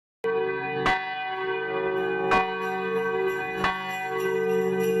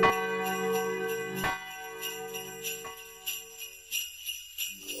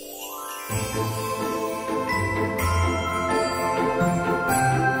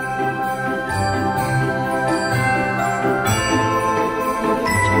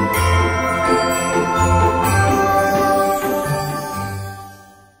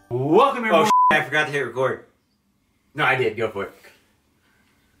to hit record. No, I did. Go for it.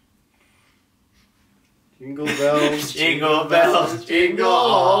 Jingle bells, jingle bells, jingle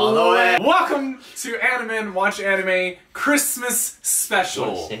all the way. Welcome to Animen Watch Anime Christmas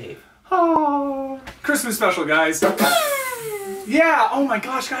Special. Oh, Christmas Special, guys. Yeah, oh my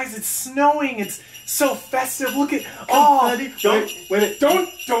gosh, guys, it's snowing. It's so festive. Look at, oh,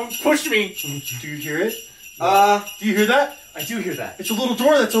 don't push me. Do you hear it? Do you hear that? I do hear that. It's a little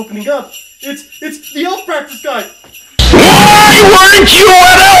door that's opening up. It's the elf practice guy. Why weren't you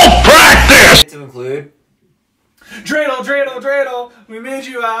at elf practice? To include Dreidel, Dreidel, Dreidel, we made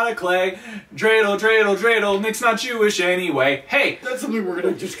you out of clay. Dreidel, Dreidel, Dreidel, Nick's not Jewish anyway. Hey! That's something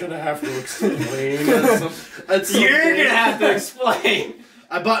we're just gonna have to explain. You're gonna have to explain.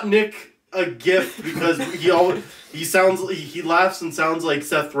 I bought Nick a gift because he laughs and sounds like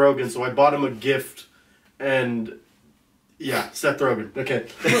Seth Rogen, so I bought him a gift, and yeah, Seth Rogen. Okay.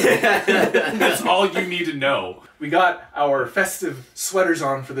 That's all you need to know. We got our festive sweaters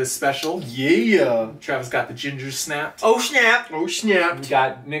on for this special. Yeah. Travis got the ginger snapped. Oh snap! Oh snap! We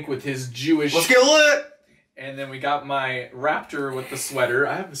got Nick with his Jewish. Let's get lit! And then we got my raptor with the sweater.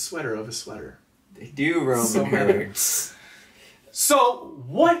 I have a sweater of a sweater. They do roam So nerds. So,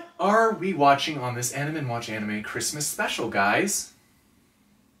 what are we watching on this Animen Watch Anime Christmas special, guys?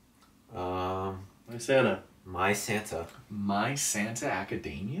 My Santa. My Santa. My Santa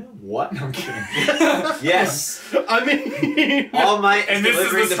Academia? What? No, I'm kidding. Yes. I mean, All my And this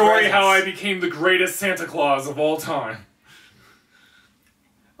is the story how I became the greatest Santa Claus of all time.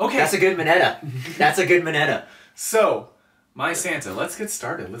 Okay. That's a good manetta. That's a good manetta. So, My Santa, let's get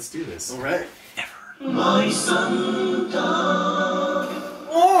started. Let's do this. all right. My Santa.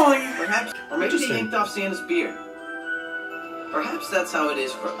 Oh, Perhaps, or maybe he yanked off Santa's beard. Perhaps that's how it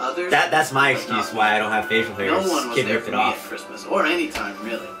is for others. That's my excuse why I don't have facial hair. No one was Kid there ripped for it me at off. Christmas, or any time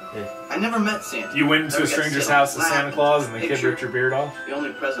really. Yeah. I never met Santa. you went into Never a got to stranger's sit on house his as lap Santa Claus and the kid picture. ripped your beard off? The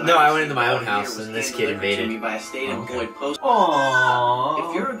only present No, I went received into my all own year house was and this hand kid delivered to invaded. me by a state employed post. Aww.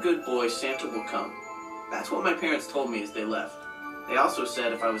 If you're a good boy, Santa will come. That's what my parents told me as they left. They also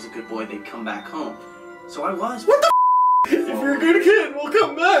said if I was a good boy, they'd come back home. So I was. What the If you're a good kid, we'll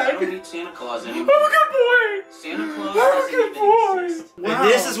come I back. don't need Santa Claus I'm a anymore. good boy! Santa Claus I'm a doesn't good even boy! exist. Wow. And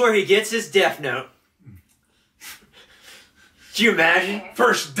this is where he gets his death note. Do you imagine?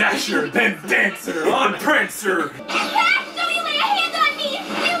 First Dasher, then Dancer, on Prancer! Don't you lay a hand on me! You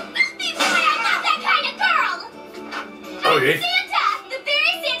filthy boy! I'm not that kind of girl! Oh, I'm dude. Santa! The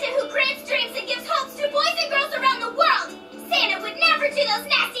very Santa who grants dreams and gives hopes to boys and girls around the world! Santa would never do those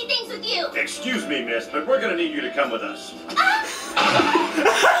nasty things with you! Excuse me, miss, but we're gonna need you to come with us.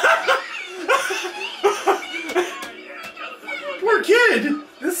 Poor kid.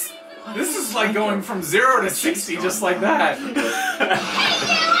 This is like going from 0 to 60 just like that. Hey, you!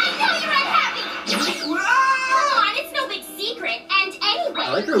 I know you're unhappy! Come on, it's no big secret. And anyway,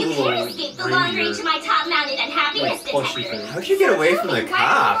 I like her you little can't escape the long reindeer, range of my top-mounted unhappiness like plushie detector. thing. How'd you get away from the Why are you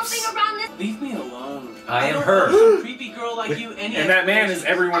cops? moping around this? Leave me alone. I am don't her. owe some creepy girl like you any And that man is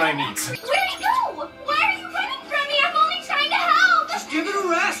explanation. everyone I meet. Where'd he go? Why are you running from me? I'm only trying to help! Just give it a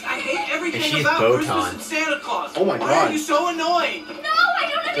rest. I hate And everything she's about Botan. Christmas and Santa Claus. Oh my Why God. are you so annoying? No, I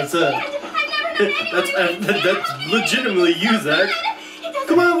don't That's understand. I've never known anyone That's legitimately you, Zach.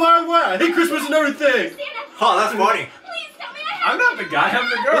 Come on, why? I hate Christmas and everything. Oh, that's funny. Please tell me I I'm not the guy, I'm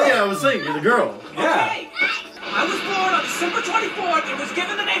the girl. Oh yeah, I was saying you're the girl. Yeah. Okay. I was born on December 24th and was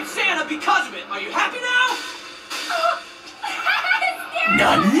given the name Santa because of it. Are you happy now?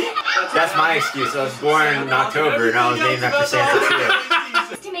 That's my excuse. I was born in October and I was named after Santa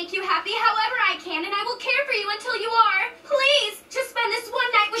too. to make you happy however I can, and I will care for you until you are. Please, just spend this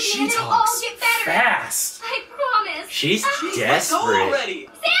one night with me She and it'll all talks get better. fast. I promise. She's Let's go desperate. already.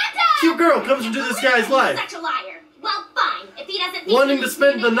 Santa! Cute girl comes into this guy's life. Such a liar. Well, fine. If he doesn't think Wanting he to needs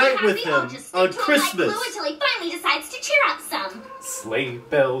spend me the to make night me with happy, I'll him just on stick to him like Christmas. glue until he finally decides to cheer up some. Sleigh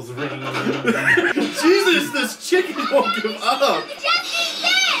bells ring. Jesus, this chicken won't give up. Just eat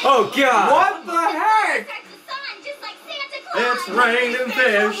this! Oh god! What the heck? Protect the sun, just like Santa Claus. It's raining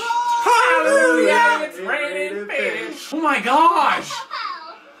fish. Hallelujah! It's raining fish. Oh my gosh!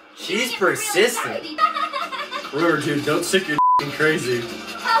 Oh, She's you get the real persistent. party. Remember, dude, don't stick your crazy. Ho,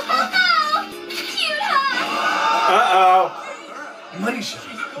 ho, ho! Cute hug! Uh-oh. Money shot.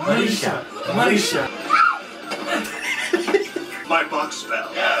 Money shot. Money shot. My box fell.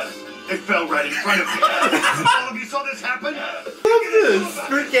 It fell right in front of me. All of you saw this happen? Look at this.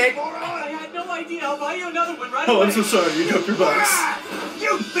 Fruitcake. I had no idea. I'll buy you another one right away. Oh, I'm so sorry. You dropped your box.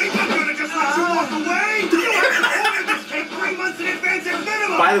 You think I'm gonna just let you walk away? You have to order this cake 3 months in advance at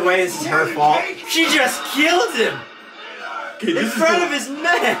minimum! By the way, this is her fault. She just killed him Okay, in this is front the- of his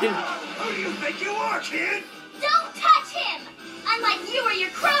men. Who do you think you are? kid! Don't touch him! Unlike you or your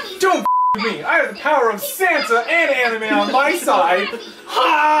cronies. Don't f me! I have the power of Santa and Animen on my side!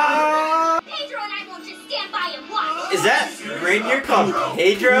 Ha! Pedro and I won't just stand by and watch. Is that reindeer called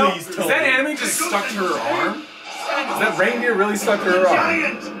Pedro? Please Is tell that me. Animen just stuck to her arm? Is that reindeer really stuck to her arm?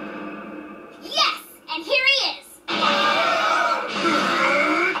 Giant! Yes, and here he is.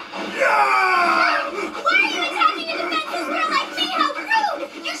 Why are you attacking a defenseless girl like me? How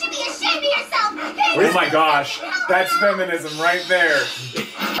rude! You should be ashamed of yourself. Oh my gosh, that's feminism right there. Some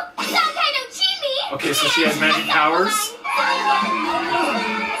kind of chimney. Okay, so she has magic powers?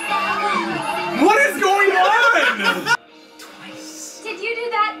 What is going on? Did you do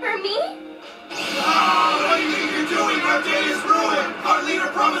that for me? What do you think you're doing? Our day is ruined! Our leader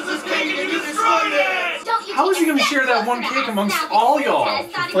promised us cake and you destroyed it! Don't you How is he take a gonna step share that closer one to cake us amongst now that all Santa y'all? has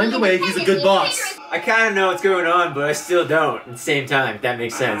started Find a way, he's a good independently. boss. I kind of know what's going on, but I still don't at the same time, if that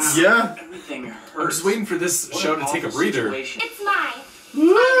makes sense. Yeah. Everything hurts. I'm just waiting for this What show an to take a awful breather. situation. It's mine.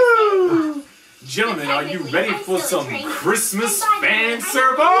 Woo! Gentlemen, are you ready for some Christmas And by the way, fan I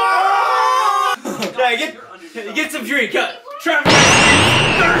service? Hey, get some drink. Travis!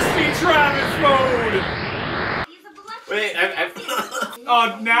 Thirsty Travis mode! He's a beloved Wait,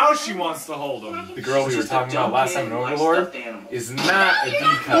 Oh, now she wants to hold him. The girl we were talking about last time in Overlord is not a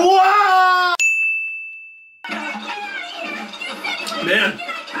D-cup. Wow! Man.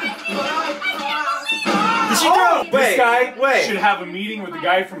 Oh, this Wait, guy wait. should have a meeting with the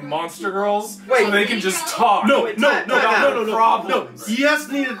guy from Monster Girls Wait. so they can just talk. No, Wait, no, time no, out. no, no, no, Problems. no. He has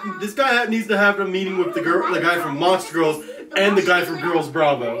to need. This guy needs to have a meeting with the guy from Monster Girls and the guy from Girls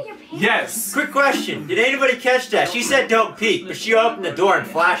Bravo. Yes. Quick question. Did anybody catch that? She said don't peek, but she opened the door and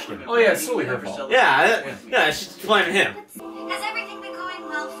flashed him. Oh yeah, it's totally her fault. Yeah, she's blaming him. Has everything been going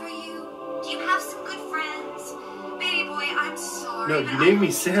well for you? Do you have some good friends? Baby boy, I'm sorry. No, but you I named me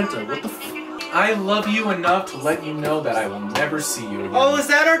really Santa. don't What the like to think of- I love you enough to let you know that I will never see you again. Oh, is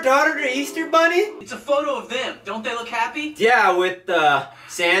that our daughter, the Easter Bunny? It's a photo of them. Don't they look happy? Yeah, with I'm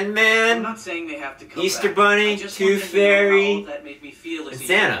Sandman. not saying they have to come Easter back. Bunny, I just Tooth want them to know how Fairy, old that made me feel as and a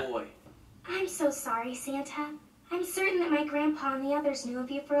Santa. young boy. I'm so sorry, Santa. I'm certain that my grandpa and the others knew of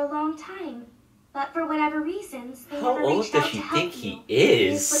you for a long time. But for whatever reasons, they How never old reached does out she to help think you. he They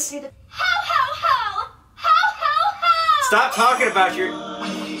is? slipped through the- Ho, ho, ho! Ho, ho, ho! Stop talking about your...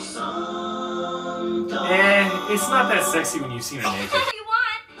 It's not that sexy when you've seen her naked. What do you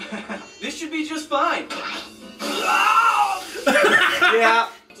want? This should be just fine. Yeah.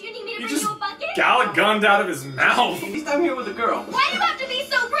 Do you need me to You bring just you a bucket? Got gunned out of his mouth. At least I'm here with a girl. Why do you have to be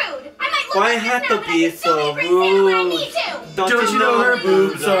so rude? I might look Why like this have now, to but I be can still so bring Santa when I rude? need to. Don't you know her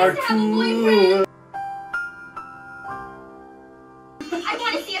boobs are cool? I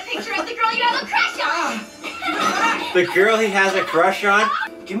want to see a picture of the girl you have a crush on. The girl he has a crush on?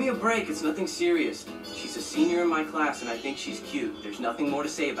 Give me a break. It's nothing serious. She's a senior in my class, and I think she's cute. There's nothing more to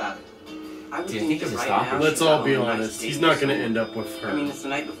say about it. I would Do you think think that he's a right stalker? now Let's she's all out be on a nice honest. date He's with not gonna someone. end up with I mean, her. it's the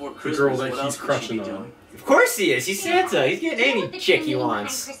night before The Christmas. girl What that else he's could she crushing be on. doing? Of course he is. He's Santa. He's getting any chick he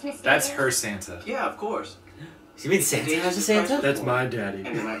wants. That's her Santa. Yeah, of course. You mean Santa has a Santa? That's my daddy.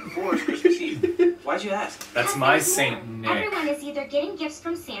 And the night before is Christmas Eve. Why'd you ask? That's my Saint Nick. Everyone is either getting gifts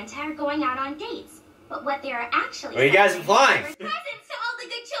from Santa or going out on dates. But what they are actually Where you guys sending implying? are presents to all the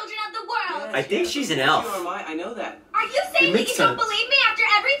good children of the world. I think she's an elf. You are my, I know that. Are you saying that makes you don't sense. believe me after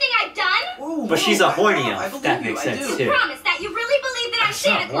everything I've done? Whoa, But she's a horny I elf. believe That you, makes I sense do. too. Promise that you really believe that I'm She's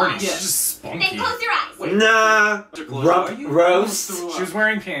not Santa horny. Claus. She's just Then spunky. close your eyes. Wait. Nah. Are you? Roast. She was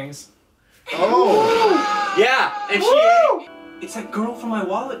wearing panties. Oh! Yeah, and she... It's that girl from my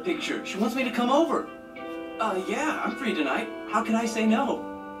wallet picture. She wants me to come over. Yeah, I'm free tonight. How can I say no?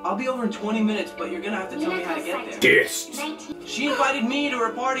 I'll be over in 20 minutes, but you're gonna have to tell me how to get there. Dist. 19. She invited me to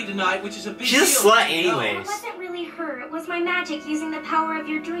her party tonight, which is a big She's a deal. slut It anyways. wasn't really her. It was my magic using the power of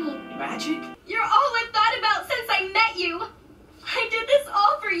your dream. Magic? You're all I've thought about since I met you. I did this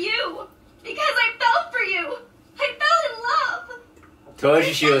all for you. Because I fell for you. I fell in love. Told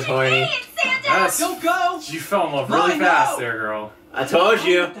you she was horny. Hey, it's Santa. That's... Don't go! You fell in love really I fast know. there, girl. I told What's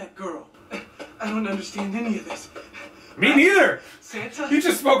you. wrong with that girl. I don't understand any of this. Me neither. Santa? You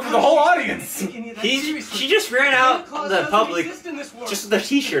just spoke for the whole audience. Take any of that She seriously. just ran Santa out Claus in the doesn't public exist in this world. just with a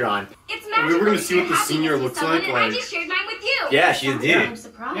t-shirt on. It's We magical were gonna to see what the share senior happiness with looks someone, like, and I just shared mine with you. Yeah, she I'm did.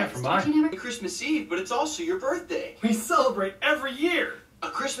 surprised. Yeah, from Did mine. you never... Christmas Eve, but it's also your birthday. We celebrate every year. A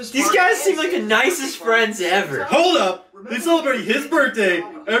Christmas These party guys and seem like the Santa's nicest birthday party. friends ever. Hold up! They celebrate his birthday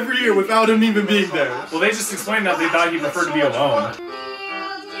every year without him even being there. Well, they just explained that they thought he preferred to be alone.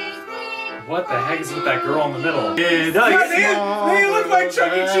 What the heck is with that girl in the middle? It's No, Yeah, they look like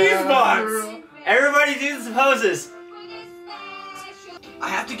Chuck E. Cheese bots. Everybody do the poses. I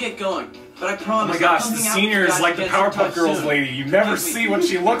have to get going. but I Oh promise. my gosh, I'm the coming out senior with you is guys like the again Powerpuff sometime Girls soon. lady. You never see what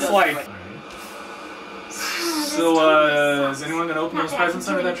she looks like. So, is anyone gonna open those presents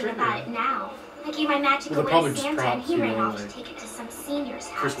under that tree? About it now. I gave my magic Well, they're away probably to just Santa, and props, he you ran know, off like to take it to some senior's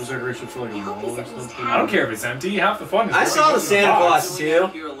house. Christmas decoration for like a I hope mall he's or at least something. I don't care if it's empty. Half the fun is I saw the what's in Santa box. Claus too.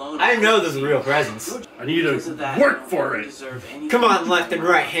 I didn't know those were real presents. I need Because of to that, work you for don't it. deserve anything. Come on, left and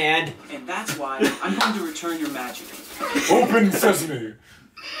right hand. And that's why I'm going to return your magic. Open sesame.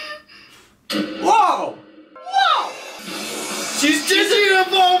 Whoa! Whoa! She's dizzy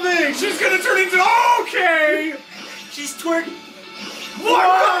evolving! She's gonna turn into okay. She's twerking.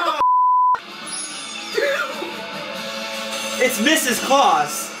 What? It's Mrs.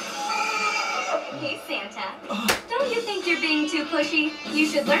 Claus. Hey, Santa. Don't you think you're being too pushy? You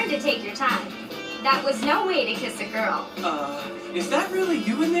should learn to take your time. That was no way to kiss a girl. Is that really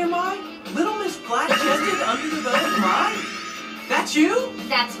you in there, Mai? Little Miss Flat-Chested Under the Velvet Mai? That's you?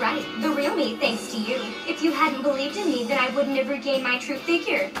 That's right. The real me, thanks to you. If you hadn't believed in me, then I wouldn't have regained my true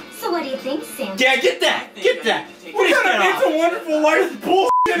figure. So what do you think, Santa? Yeah, get that! Get that! What Finish kind of that It's a off. Wonderful Life bullshit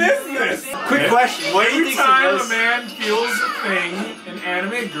is this? Quick question. What do you Every think time most a man feels a thing, an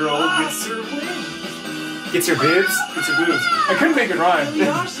anime girl gets her wings. gets her boobs? Gets her boobs. I couldn't make it rhyme. We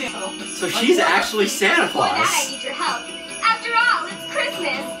are Santa. So she's actually Santa For that, I Claus. need your help. After all, it's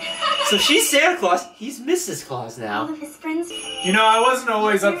Christmas. So she's Santa Claus. He's Mrs. Claus All now. of his friends. You know, I wasn't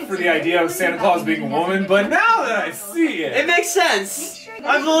always up for the idea of Santa Claus being a woman, but now that I see It it, makes sense.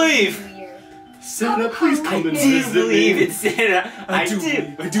 I believe. Santa, please I come and do visit believe me. in Santa. I do.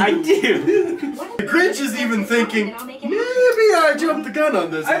 I do. I do. The Grinch is even thinking, maybe I jumped the gun on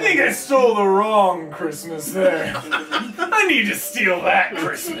this. I think I stole the wrong Christmas there. I need to steal that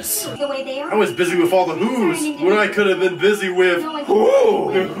Christmas. The way they are. I was busy with all the who's when I could have been busy with No one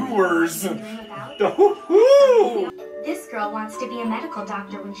Ooh, the Hooers. dream about. The hoo-hoo. This girl wants to be a medical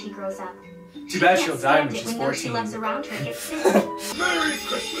doctor when she grows up. Too bad She she'll can't die when stand it she's those she 14. loves around her gets sick. Merry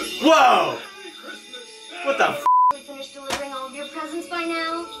Christmas! Whoa! Merry Christmas! What the f? We finished delivering all of your presents by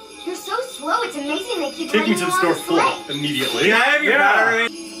now. You're so slow. It's amazing they keep take me letting to you the on store the floor sleigh. immediately. Can I have your Yeah. battery?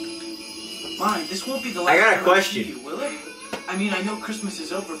 Mai, this won't be the I last got a time question. I see you, will it? I mean, I know Christmas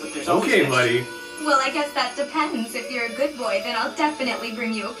is over, but there's always Okay, next buddy. year. Well, I guess that depends. If you're a good boy, then I'll definitely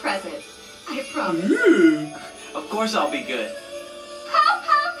bring you a present. I promise. Of course I'll be good. Ho,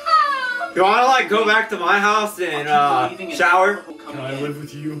 ho, ho! You wanna like go back to my house and I'll keep believing in shower? people Can coming I in. live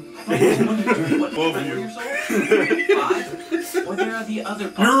with you? What, Both of 4 you. years old? 5? Or there are the other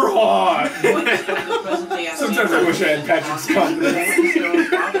parts. You're hot. What is the present they asked Sometimes you I for? wish I had Patrick's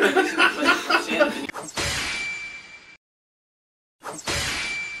confidence.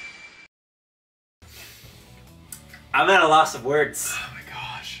 I'm at a loss of words. Oh my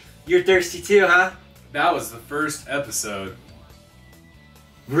gosh. You're thirsty too, huh? That was the first episode.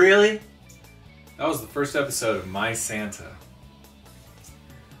 Really? That was the first episode of My Santa.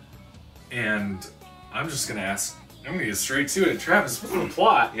 And I'm just gonna ask, I'm gonna get straight to it. Travis, what's the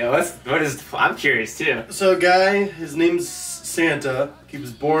plot? Yeah, what is I'm curious too. So, a guy, his name's Santa. He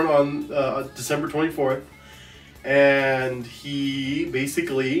was born on December 24th, and he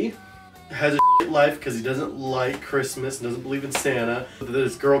basically has a shit life because he doesn't like Christmas and doesn't believe in Santa.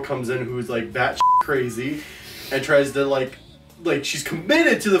 This girl comes in who's like batshit crazy and tries to like she's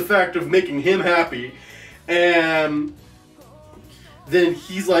committed to the fact of making him happy, and then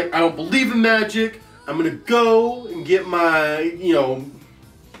he's like, I don't believe in magic. I'm gonna go and get my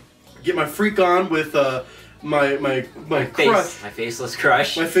freak on with my crush, My faceless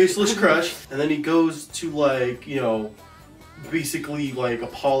crush. my faceless crush, and then he goes to basically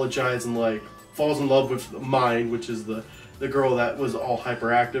apologize and falls in love with Mine, which is the girl that was all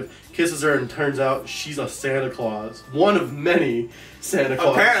hyperactive, kisses her, and turns out she's a Santa Claus, one of many Santa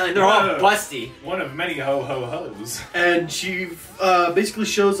Claus. Apparently they're all busty. One of many ho-ho-hos. And she basically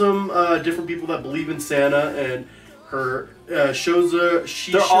shows him different people that believe in Santa, and her shows her.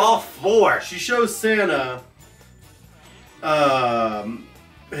 They're all four. She shows Santa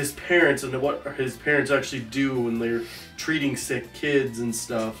his parents and what his parents actually do when they're treating sick kids and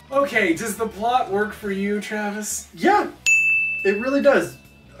stuff. Okay, does the plot work for you, Travis? Yeah, it really does.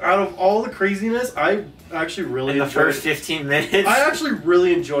 Out of all the craziness, I actually really In the enjoyed first it. 15 minutes. I actually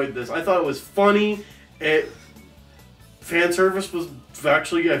really enjoyed this. I thought it was funny. Fan service was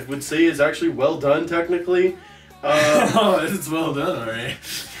actually, I would say, is actually well done technically. Oh, it's well done, alright.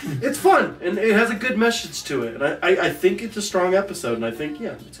 It's fun and it has a good message to it, and I think it's a strong episode, and I think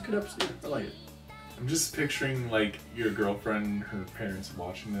it's a good episode. I like it. I'm just picturing like your girlfriend and her parents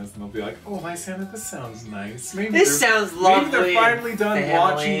watching this, and they'll be like, "Oh, my Santa, this sounds nice. Maybe This sounds lovely. Maybe they're finally done family.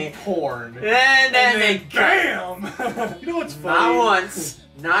 watching porn." And then they bam! You know what's funny? Not once,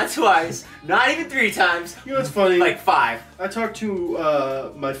 not twice, not even 3 times. You know what's funny? Like 5. I talked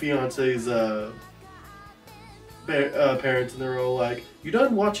to my fiance's parents, and they're all like, "You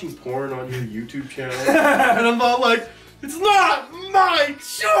done watching porn on your YouTube channel?" And I'm all like, "It's not my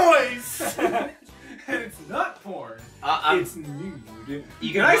choice." And it's not porn. It's nude.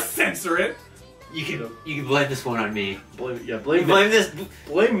 You I censor it? You can blame this one on me. Blame Blame this.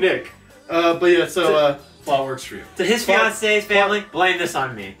 Blame Nick. But yeah, so Plot works for you. To his fiance's family, blame this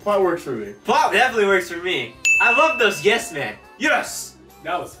on me. plot works for me. Plot definitely works for me. I love those yes men. Yes!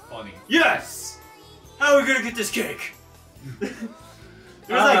 That was funny. Yes! How are we gonna get this cake? There's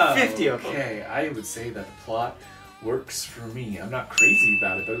like 50 of them. Okay, I would say that the plot works for me. I'm not crazy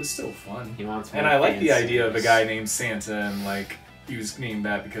about it, but it was still fun. He wants more And I like the fan idea of a service. guy named Santa, and like he was named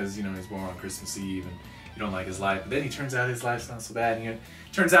that because you know he's born on Christmas Eve, and you don't like his life. But then he turns out his life's not so bad, and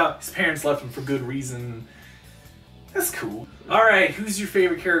turns out his parents left him for good reason. That's cool. All right, who's your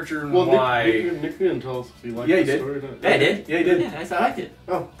favorite character and Well, why? Nick didn't tell us if he liked Yeah, he the did. story or not. Yeah, I did. Yeah, he did. Yeah, I liked it.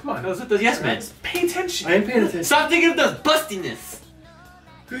 Oh, Come on, That was with those yes men. pay attention. I ain't paying attention. Stop thinking of those bustiness.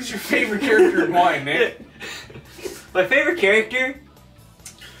 Who's your favorite character and why, Nick? My favorite character?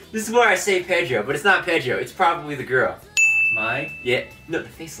 This is where I say Pedro, but it's not Pedro. It's probably the girl. My. Yeah. No, the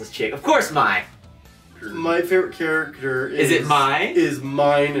faceless chick. Of course, Mai. My favorite character Is it Mai? Is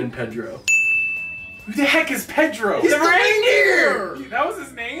mine and Pedro. Who the heck is Pedro? He's the reindeer! That was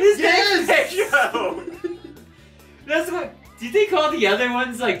his name? His Yes! name's Pedro! That's what. Do you think all the other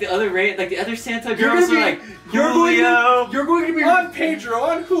ones, like the other Santa girls, are like Julio? You're going to be On Pedro,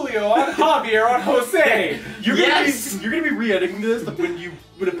 on Julio, on Javier, on Jose. You're Yes! gonna be re-editing this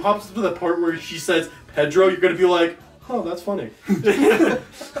when it pops up to the part where she says Pedro. You're gonna be like, "Oh, that's funny."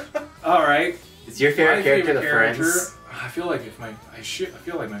 All right. It's your favorite My character, favorite the character. Friends. I feel like I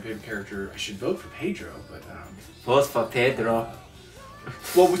feel like my favorite character. I should vote for Pedro, but Vote for Pedro.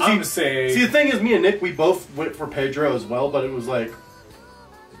 Well, we I'm gonna say. see, the thing is, me and Nick, we both went for Pedro as well, but it was like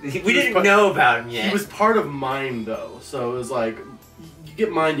We didn't know about him yet. he was part of mine though, so it was like you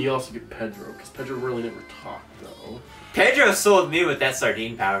get mine, you also get Pedro because Pedro really never talked though. Pedro sold me with that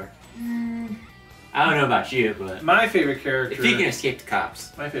sardine power. I don't know about you, but My favorite character. if he can escape the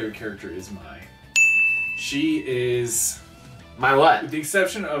cops. My favorite character is Mai. She is, My what? with the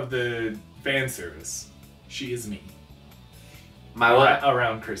exception of the fan service, she is me. My what?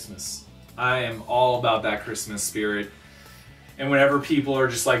 Around Christmas. I am all about that Christmas spirit. And whenever people are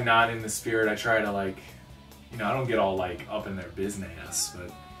just like not in the spirit, I try to like, you know, I don't get all like up in their business,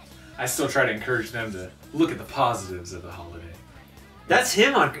 but I still try to encourage them to look at the positives of the holiday. That's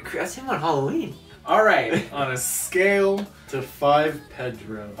him on Halloween. All right, on a scale To 5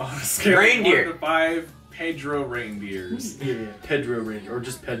 Pedro. on a scale Reindeer. of 1 to 5 Pedro reindeers. Yeah, Pedro Ranger, or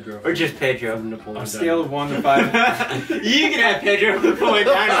just Pedro. Or just Pedro. From Napoleon On a scale of 1 to 5. You can have Pedro from Napoleon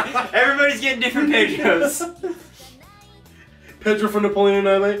Dynamite. Everybody's getting different Pedros. Pedro from Napoleon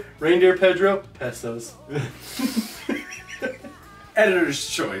Dynamite, Reindeer Pedro, Pesos. Editor's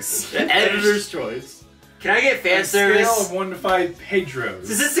choice. Editor's choice. Can I get fan On a scale service? of 1 to 5 Pedros.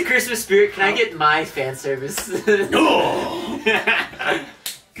 Is this the Christmas spirit? Can I get my fan service?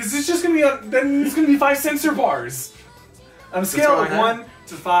 Because it's just gonna be then it's gonna be 5 censor bars. On a scale wrong of with 1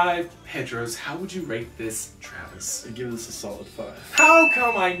 to 5 Pedros, how would you rate this, Travis? I give this a solid 5. How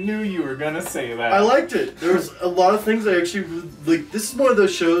come I knew you were gonna say that? I liked it. There was a lot of things I actually like. This is one of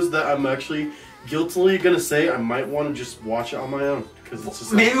those shows that I'm actually guiltily gonna say I might want to just watch it on my own because it's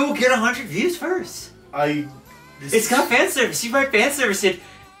just Maybe we'll get 100 views first. It's got fan service. You write fan service and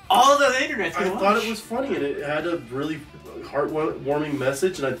all the internet's I gonna thought watch. it was funny and it had a really heartwarming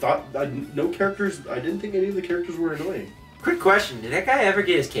message, and I thought no characters. I didn't think any of the characters were annoying. Quick question: did that guy ever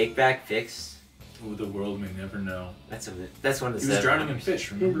get his cake back fixed? Ooh, the world may never know. That's one of the He was seven drowning in wonders.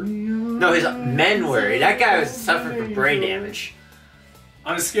 fish, remember? No, his men were. That guy was suffering from brain damage.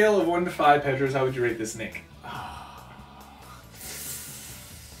 On a scale of 1 to 5 Pedros, how would you rate this, Nick?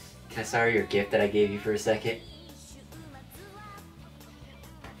 Can I borrow your gift that I gave you for a second?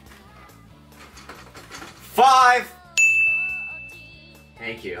 5.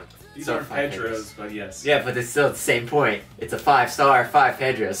 Thank you. These So aren't 5 Pedros, but yes. Yeah, but it's still the same point. It's a 5-star, 5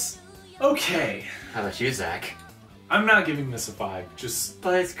 Pedros. Okay. How about you, Zach? I'm not giving this a 5. Just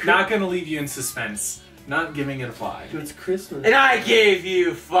But it's not gonna leave you in suspense. Not giving it a 5. It's Christmas. And I gave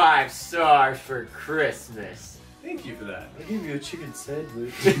you 5 stars for Christmas. Thank you for that. I gave you a chicken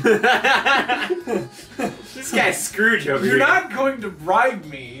sandwich. This guy's Scrooge over You're here. not going to bribe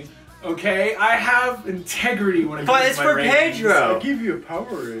me Okay, I have integrity when it But comes it's to my for ratings. Pedro. I give you a power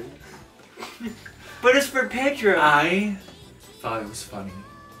ring. But it's for Pedro. I thought it was funny.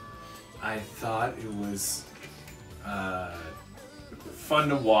 I thought it was fun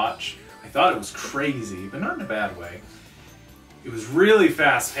to watch. I thought it was crazy, but not in a bad way. It was really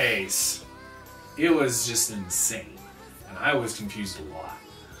fast paced. It was just insane. And I was confused a lot.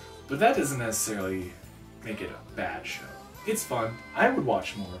 But that doesn't necessarily make it a bad show. It's fun. I would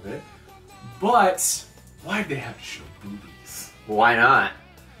watch more of it. But why'd they have to show boobies? Why not?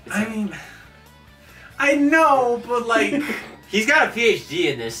 I mean, I know, but like... He's got a PhD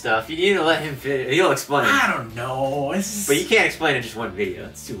in this stuff. You need to let him fit. He'll explain. I don't know. It's just, But you can't explain it in just one video.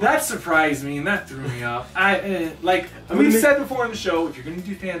 It's too that hard. surprised me and that threw me off. Like I'm we've gonna said before in the show, if you're going to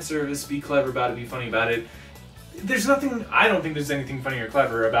do fan service, be clever about it, be funny about it. There's nothing. I don't think there's anything funny or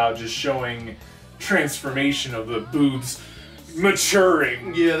clever about just showing transformation of the boobs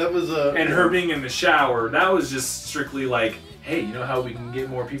maturing Yeah, that was and her being in the shower. That was just strictly like, hey, you know how we can get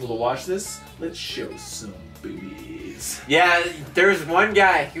more people to watch this? Let's show some boobies. Yeah, there was one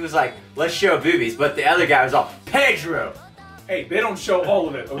guy, he was like, let's show boobies, but the other guy was all, Pedro! Hey, they don't show all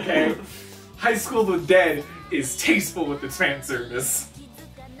of it, okay? High School of the Dead is tasteful with its fan service.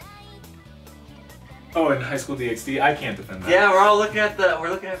 Oh, and High School DxD, I can't defend that. Yeah, we're looking at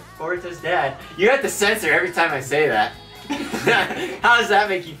Boruto's dad. You have to censor every time I say that. How does that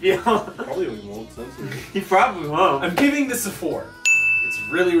make you feel? Probably won't censor it. He probably won't. I'm giving this a 4.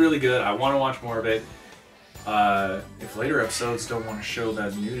 It's really, really good. I want to watch more of it. If later episodes don't want to show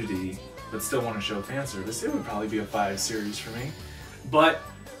that nudity, but still want to show fan service, it would probably be a 5 series for me. But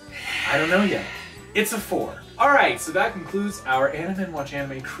I don't know yet. It's a 4. Alright, so that concludes our Animen Watch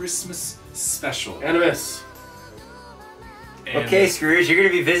Anime Christmas special. Animus. And, Okay, Scrooge, you're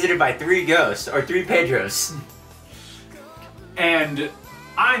gonna be visited by 3 ghosts, or 3 Pedros. And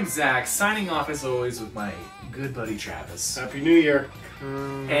I'm Zach, signing off as always with my good buddy Travis. Happy New Year.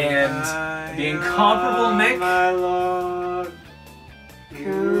 And the incomparable Nick. My lord.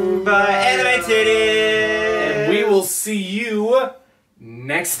 Kumbaya. Anime titties. And we will see you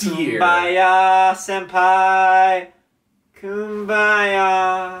next year. Kumbaya, senpai.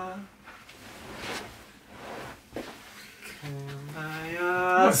 Kumbaya. Kumbaya,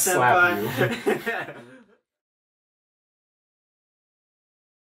 I'm gonna slap senpai.